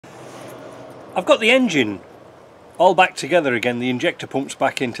I've got the engine all back together again. The injector pumps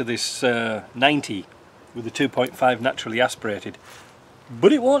back into this 90 with the 2.5 naturally aspirated,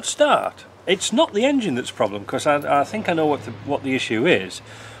 but it won't start. It's not the engine that's the problem, because I think I know what the issue is,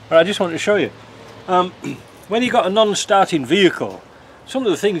 but I just want to show you. When you've got a non-starting vehicle, some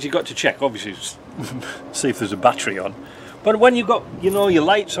of the things you've got to check, obviously, is see if there's a battery on. But when you've got, you know, your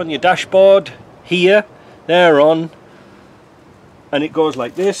lights on your dashboard here, they're on, and it goes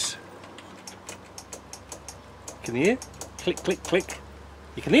like this. Can you hear? Click, click, click.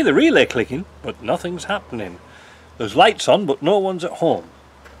 You can hear the relay clicking, but nothing's happening. There's lights on, but no one's at home.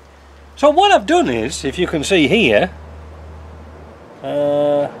 So what I've done is, if you can see here,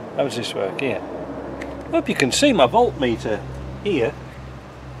 how does this work here? I hope you can see my voltmeter here.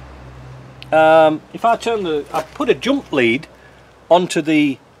 If I turn I put a jump lead onto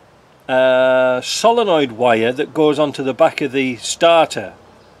the solenoid wire that goes onto the back of the starter.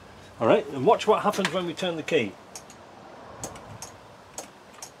 Alright, and watch what happens when we turn the key.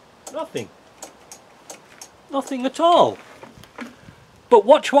 Nothing. Nothing at all. But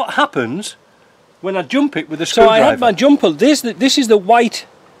watch what happens when I jump it with a screwdriver. So I had my jumper, this is the white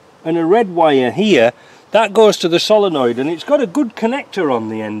and a red wire here. That goes to the solenoid, and it's got a good connector on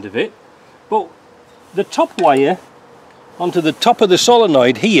the end of it. But the top wire onto the top of the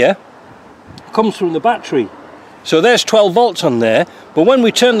solenoid here comes from the battery. So there's 12 volts on there, but when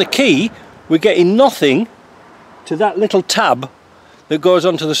we turn the key, we're getting nothing to that little tab that goes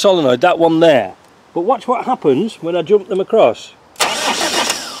onto the solenoid, that one there. But watch what happens when I jump them across.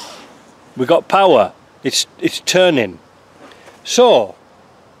 We got power. It's turning. So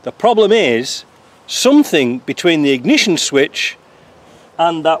the problem is something between the ignition switch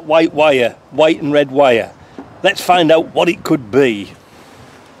and that white wire, white and red wire. Let's find out what it could be.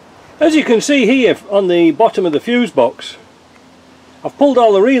 As you can see here on the bottom of the fuse box, I've pulled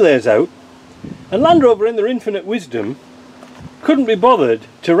all the relays out, and Land Rover in their infinite wisdom couldn't be bothered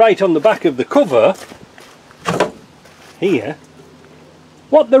to write on the back of the cover here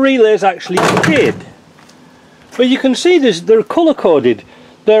what the relays actually did. But you can see they're colour coded.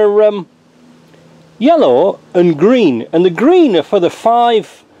 They're yellow and green, and the green are for the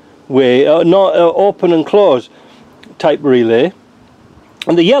 5-way open and close type relay,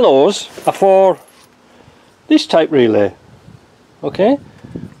 and the yellows are for this type relay. Okay,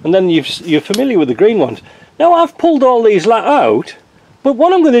 and then you're familiar with the green ones. Now I've pulled all these out, but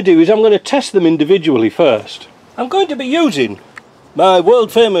what I'm going to do is I'm going to test them individually first. I'm going to be using my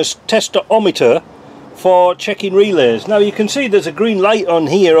world famous testometer for checking relays. Now you can see there's a green light on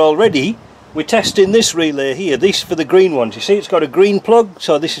here already. We're testing this relay here, this for the green ones. You see it's got a green plug,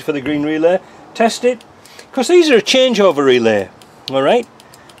 so this is for the green relay. Test it, because these are a changeover relay. Alright,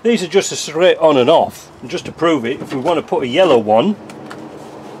 these are just a straight on and off, and just to prove it, if we want to put a yellow one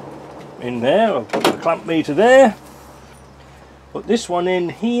in there, I'll put the clamp meter there, put this one in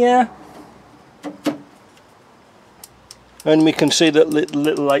here, and we can see that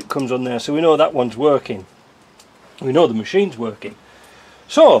little light comes on there, so we know that one's working. We know the machine's working.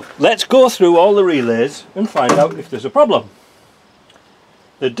 So let's go through all the relays and find out if there's a problem.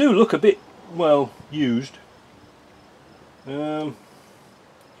 They do look a bit, well, used. Let's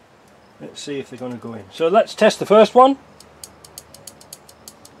see if they're going to go in. So let's test the first one.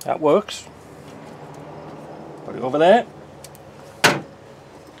 That works. Put it over there.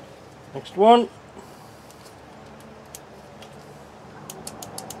 Next one.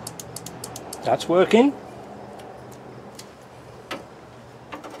 That's working.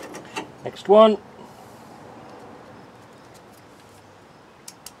 Next one.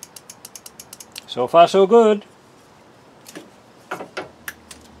 So far so good.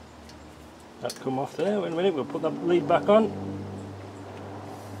 That come off there. Wait a minute, we'll put that lead back on.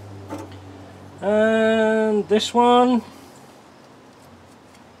 And this one.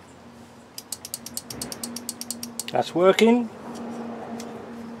 That's working.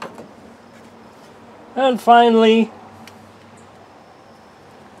 And finally,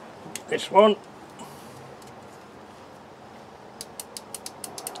 this one.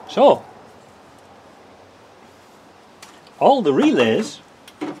 So, all the relays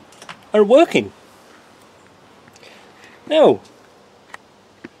are working. Now,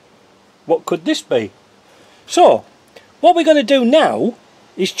 what could this be? So, what we're going to do now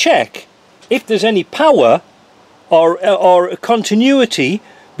is check if there's any power or a continuity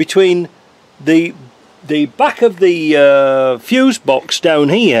between the back of the fuse box down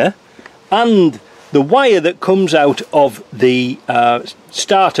here and the wire that comes out of the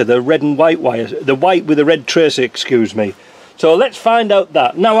starter, the red and white wire, the white with a red tracer, excuse me. So let's find out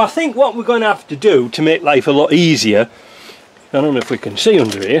that. Now I think what we're going to do to make life a lot easier, I don't know if we can see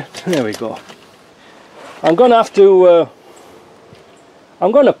under here, there we go. I'm going to have to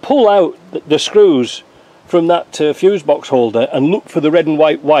I'm going to pull out the screws from that fuse box holder and look for the red and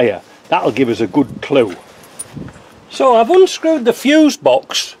white wire. That'll give us a good clue. So I've unscrewed the fuse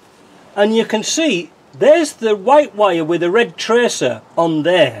box, and you can see there's the white wire with a red tracer on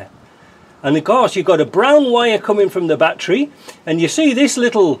there. And of course you've got a brown wire coming from the battery, and you see this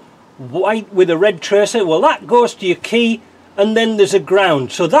little white with a red tracer. Well, that goes to your key, and then there's a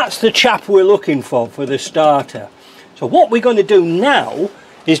ground. So that's the chap we're looking for the starter. So what we're going to do now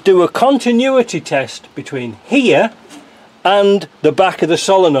is do a continuity test between here and the back of the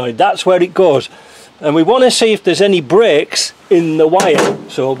solenoid. That's where it goes, and we want to see if there's any breaks in the wire.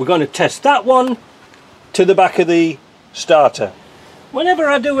 So we're going to test that one to the back of the starter. Whenever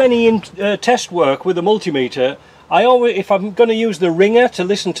I do any test work with a multimeter, I always, if I'm going to use the ringer to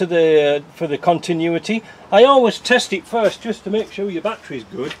listen to for the continuity, I always test it first just to make sure your battery's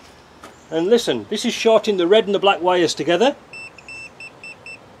good. And listen, this is shorting the red and the black wires together.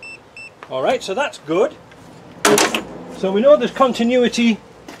 Alright, so that's good. So we know there's continuity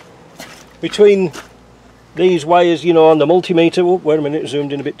between these wires, you know, on the multimeter. Oh, wait a minute,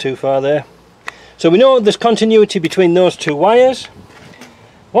 zoomed in a bit too far there. So we know there's continuity between those two wires.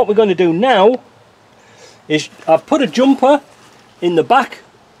 What we're going to do now is I've put a jumper in the back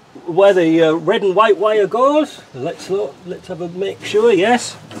where the red and white wire goes. Let's have a make sure.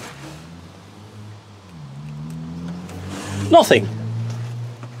 Yes. Nothing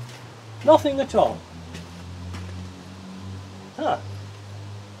at all.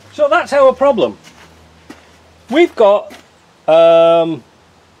 So that's our problem. We've got no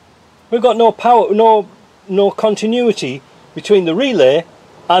power, no continuity between the relay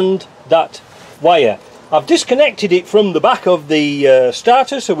and that wire. I've disconnected it from the back of the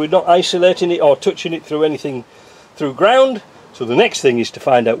starter, so we're not isolating it or touching it through anything through ground. So the next thing is to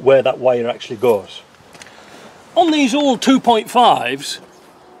find out where that wire actually goes. On these old 2.5s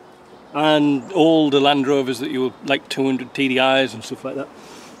and all the Land Rovers that you were like 200 TDIs and stuff like that,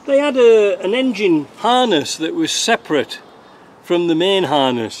 they had an engine harness that was separate from the main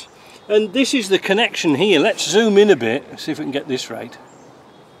harness, and this is the connection here. Let's zoom in a bit, see if we can get this right.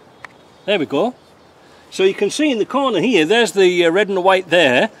 There we go. So you can see in the corner here, there's the red and the white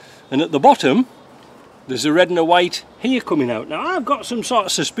there, and at the bottom there's a red and a white here coming out. Now I've got some sort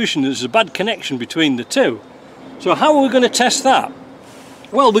of suspicion there's a bad connection between the two. So how are we going to test that?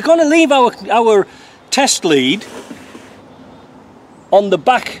 Well, we're going to leave our test lead on the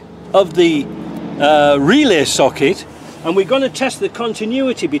back of the relay socket, and we're going to test the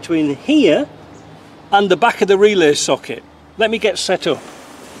continuity between here and the back of the relay socket. Let me get set up.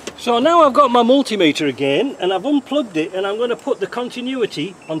 So now I've got my multimeter again, and I've unplugged it, and I'm going to put the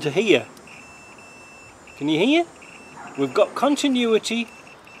continuity onto here. Can you hear? We've got continuity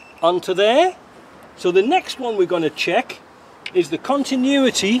onto there. So the next one we're going to check is the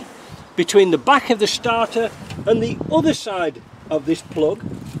continuity between the back of the starter and the other side of this plug,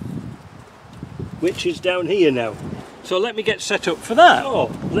 which is down here now. So let me get set up for that.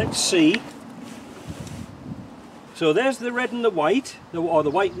 Oh, let's see. So there's the red and the white, or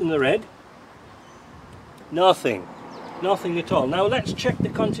the white and the red. Nothing at all. Now let's check the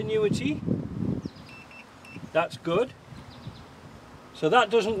continuity. That's good. So that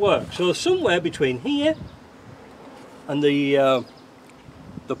doesn't work. So somewhere between here and the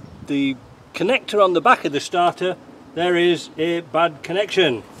connector on the back of the starter, there is a bad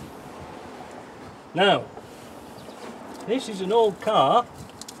connection. Now, this is an old car.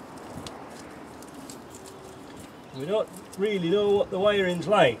 We don't really know what the wiring's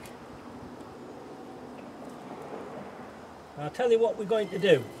like. I'll tell you what we're going to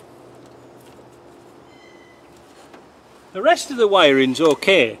do. The rest of the wiring's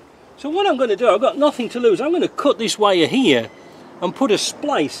okay. So what I'm going to do, I've got nothing to lose. I'm going to cut this wire here and put a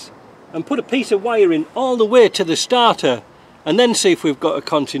splice and put a piece of wiring all the way to the starter, and then see if we've got a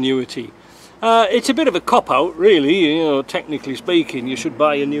continuity. It's a bit of a cop-out really, you know, technically speaking. You should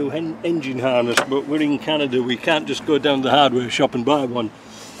buy a new engine harness, but we're in Canada, we can't just go down to the hardware shop and buy one.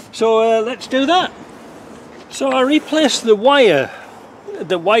 So let's do that. So I replaced the wire,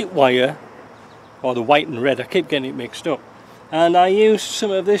 the white wire, or the white and red, I keep getting it mixed up, and I used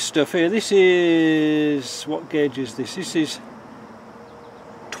some of this stuff here. This is, what gauge is this? This is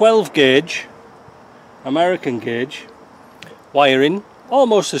 12 gauge American gauge wiring,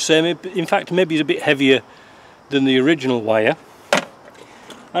 almost the same. In fact, maybe it's a bit heavier than the original wire.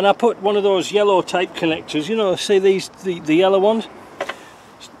 And I put one of those yellow type connectors, you know, see these, the yellow ones,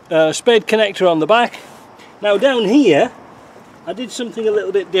 spade connector on the back. Now down here I did something a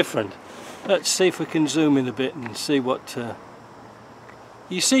little bit different. Let's see if we can zoom in a bit and see what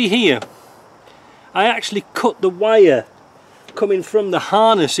you see here. I actually cut the wire coming from the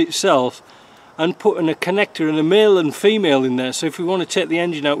harness itself and put in a connector and a male and female in there, so if we want to take the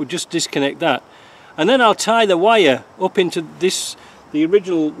engine out we just disconnect that, and then I'll tie the wire up into this, the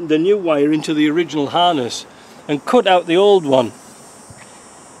new wire into the original harness, and cut out the old one.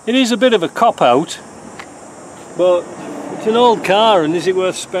 It is a bit of a cop-out, but it's an old car, and is it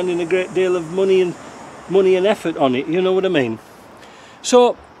worth spending a great deal of money and effort on it, you know what I mean?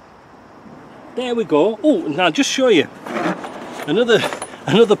 So there we go. Oh, and I'll just show you another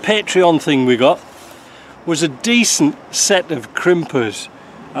Patreon thing we got was a decent set of crimpers.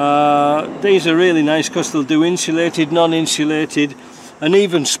 These are really nice because they'll do insulated, non-insulated, and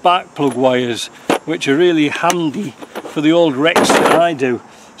even spark plug wires, which are really handy for the old wrecks that I do.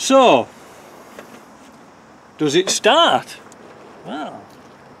 So, does it start? Well,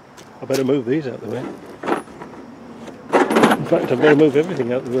 I better move these out of the way. In fact, I better move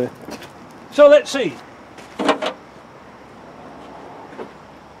everything out of the way. So let's see.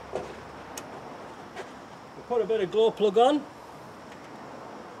 Put a bit of glow plug on.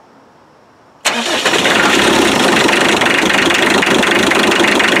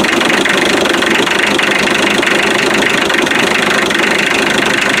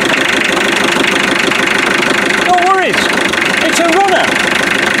 No worries, it's a runner.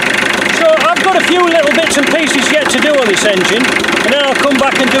 So I've got a few little bits and pieces yet to do on this engine, and then I'll come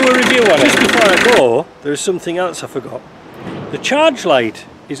back and do a review on it. Just before I go, there is something else I forgot. The charge light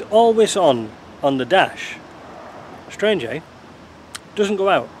is always on the dash. Strange, eh? Doesn't go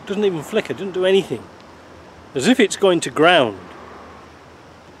out, doesn't even flicker, doesn't do anything. As if it's going to ground.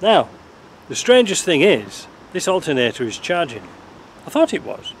 Now, the strangest thing is, this alternator is charging. I thought it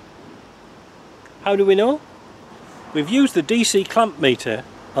was. How do we know? We've used the DC clamp meter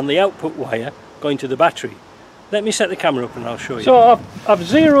on the output wire going to the battery. Let me set the camera up and I'll show you. So I've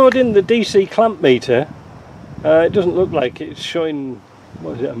zeroed in the DC clamp meter. It doesn't look like it's showing,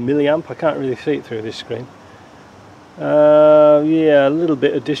 what is it, a milliamp? I can't really see it through this screen. Yeah, a little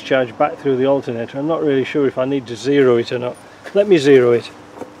bit of discharge back through the alternator. I'm not really sure if I need to zero it or not. Let me zero it.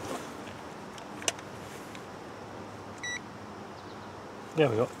 There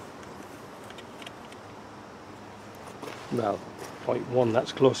we go. Well, 0.1,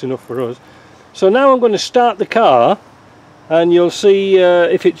 that's close enough for us. So now I'm going to start the car and you'll see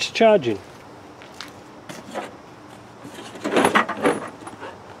if it's charging.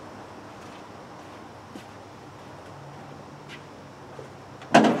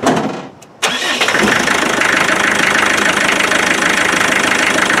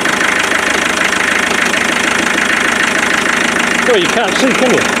 Oh, you can't see,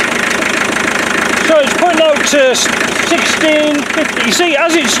 can you? So it's putting out 1650. You see,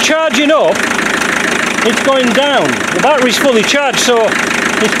 as it's charging up, it's going down. The battery's fully charged, so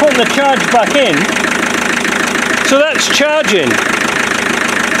it's putting the charge back in. So that's charging.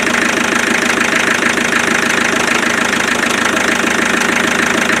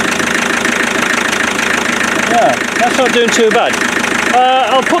 Yeah, that's not doing too bad.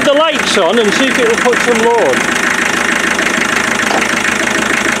 I'll put the lights on and see if it'll put some load.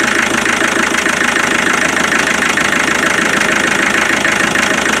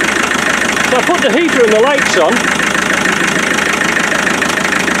 So I put the heater and the lights on,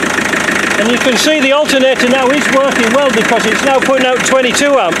 and you can see the alternator now is working well because it's now putting out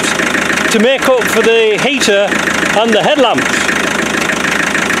 22 amps to make up for the heater and the headlamps.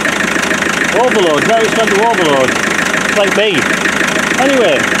 Overload, now it's got the overload, like me.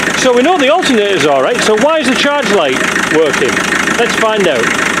 Anyway, so we know the alternator's alright, so why is the charge light working? Let's find out.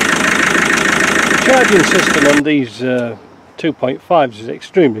 The charging system on these 2.5s is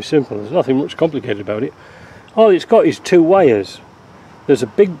extremely simple. There's nothing much complicated about it. All it's got is two wires. There's a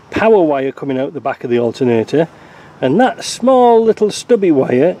big power wire coming out the back of the alternator, and that small little stubby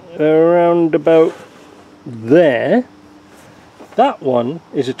wire around about there, that one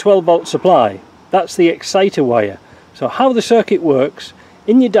is a 12 volt supply. That's the exciter wire. So how the circuit works,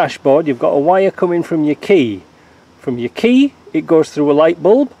 in your dashboard you've got a wire coming from your key. From your key it goes through a light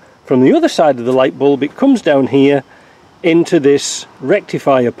bulb. From the other side of the light bulb it comes down here into this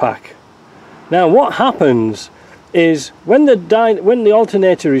rectifier pack. Now what happens is when the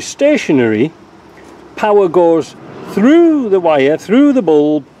alternator is stationary, power goes through the wire, through the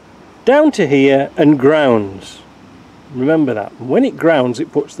bulb, down to here and grounds. Remember that. When it grounds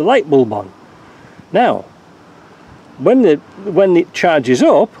it puts the light bulb on. Now when it charges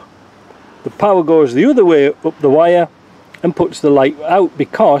up, the power goes the other way up the wire and puts the light out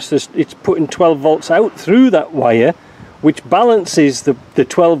because it's putting 12 volts out through that wire, which balances the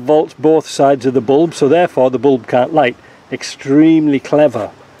 12 volts both sides of the bulb, so therefore the bulb can't light. Extremely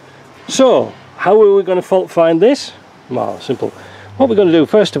clever. So how are we going to fault find this? Well, simple. What we're going to do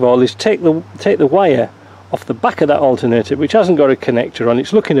first of all is take the wire off the back of that alternator, which hasn't got a connector on.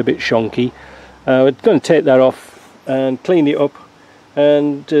 It's looking a bit shonky. We're going to take that off and clean it up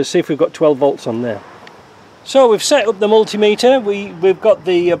and see if we've got 12 volts on there. So we've set up the multimeter. We've got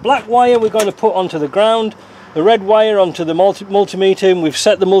the black wire we're going to put onto the ground, the red wire onto the multimeter, and we've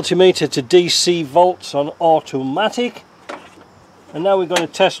set the multimeter to DC volts on automatic. And now we're going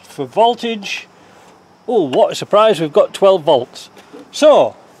to test for voltage. Oh, what a surprise, we've got 12 volts.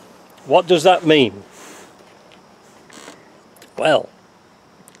 So, what does that mean? Well,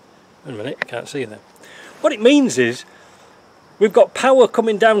 wait a minute, I can't see that. What it means is we've got power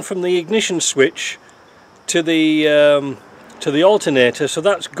coming down from the ignition switch to the alternator, so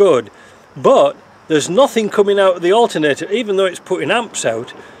that's good. But there's nothing coming out of the alternator, even though it's putting amps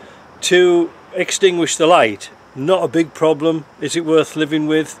out, to extinguish the light. Not a big problem. Is it worth living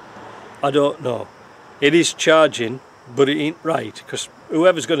with? I don't know. It is charging, but it ain't right, because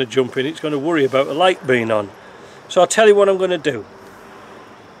whoever's going to jump in, it's going to worry about the light being on. So I'll tell you what I'm going to do.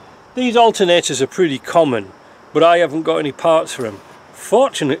 These alternators are pretty common, but I haven't got any parts for them.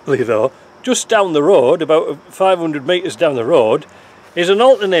 Fortunately though, just down the road, about 500 metres down the road, is an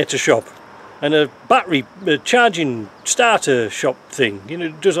alternator shop and a battery charging starter shop thing. You know,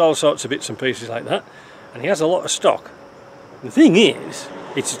 it does all sorts of bits and pieces like that, and he has a lot of stock. The thing is,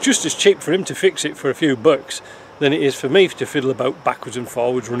 it's just as cheap for him to fix it for a few bucks than it is for me to fiddle about backwards and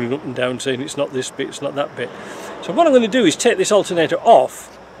forwards, running up and down saying it's not this bit, it's not that bit. So what I'm going to do is take this alternator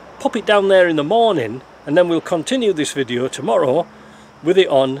off, pop it down there in the morning, and then we'll continue this video tomorrow with it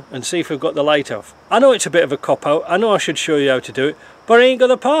on and see if we've got the light off. I know it's a bit of a cop-out, I know I should show you how to do it, but I ain't got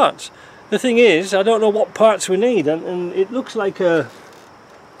the parts. The thing is, I don't know what parts we need, and it looks like a,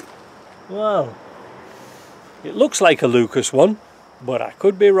 well, it looks like a Lucas one, but I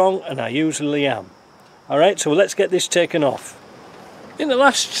could be wrong, and I usually am. Alright, so let's get this taken off. In the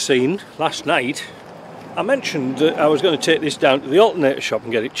last scene, last night, I mentioned that I was going to take this down to the alternator shop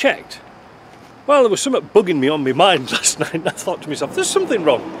and get it checked. Well, there was something bugging me on my mind last night, and I thought to myself, there's something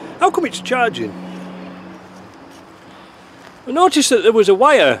wrong. How come it's charging? I noticed that there was a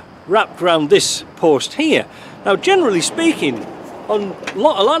wire wrapped around this post here. Now, generally speaking, on a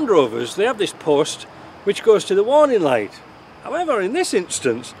lot of Land Rovers, they have this post which goes to the warning light. However, in this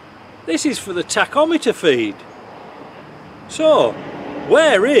instance, this is for the tachometer feed. So,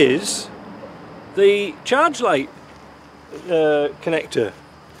 where is the charge light connector?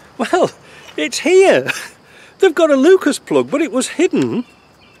 Well, it's here. They've got a Lucas plug, but it was hidden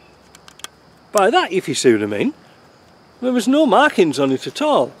by that, if you see what I mean. There was no markings on it at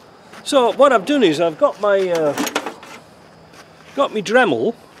all. So what I've done is I've got my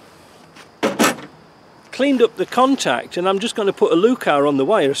Dremel, cleaned up the contact, and I'm just going to put a Lucar on the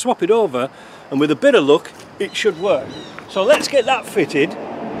wire, swap it over, and with a bit of luck it should work. So let's get that fitted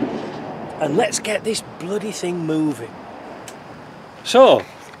and let's get this bloody thing moving. So,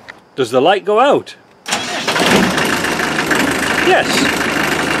 does the light go out? Yes.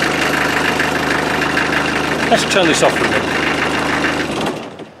 Let's turn this off a bit.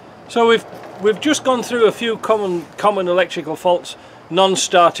 So we've just gone through a few common electrical faults,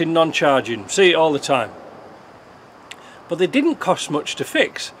 non-starting, non-charging. See it all the time. But they didn't cost much to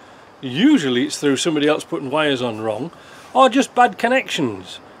fix. Usually it's through somebody else putting wires on wrong, or just bad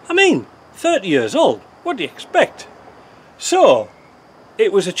connections. I mean, 30 years old, what do you expect? So,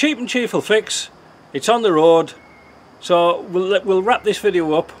 it was a cheap and cheerful fix. It's on the road. So we'll wrap this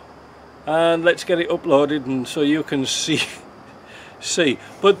video up and let's get it uploaded, and so you can see.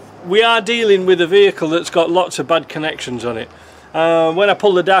 But we are dealing with a vehicle that's got lots of bad connections on it. When I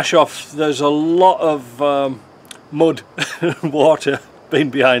pull the dash off, there's a lot of mud and water been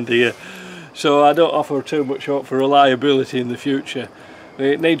behind here, so I don't offer too much hope for reliability in the future.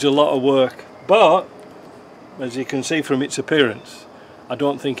 It needs a lot of work, but as you can see from its appearance, I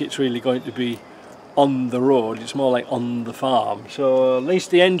don't think it's really going to be on the road. It's more like on the farm. So at least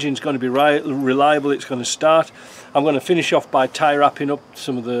the engine's going to be reliable. It's going to start. I'm going to finish off by tie wrapping up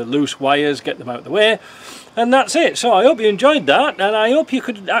some of the loose wires, get them out of the way, and that's it. So I hope you enjoyed that, and I hope you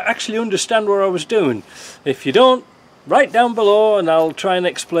could actually understand what I was doing. If you don't, write down below and I'll try and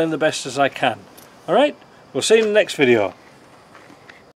explain the best as I can. Alright, we'll see you in the next video.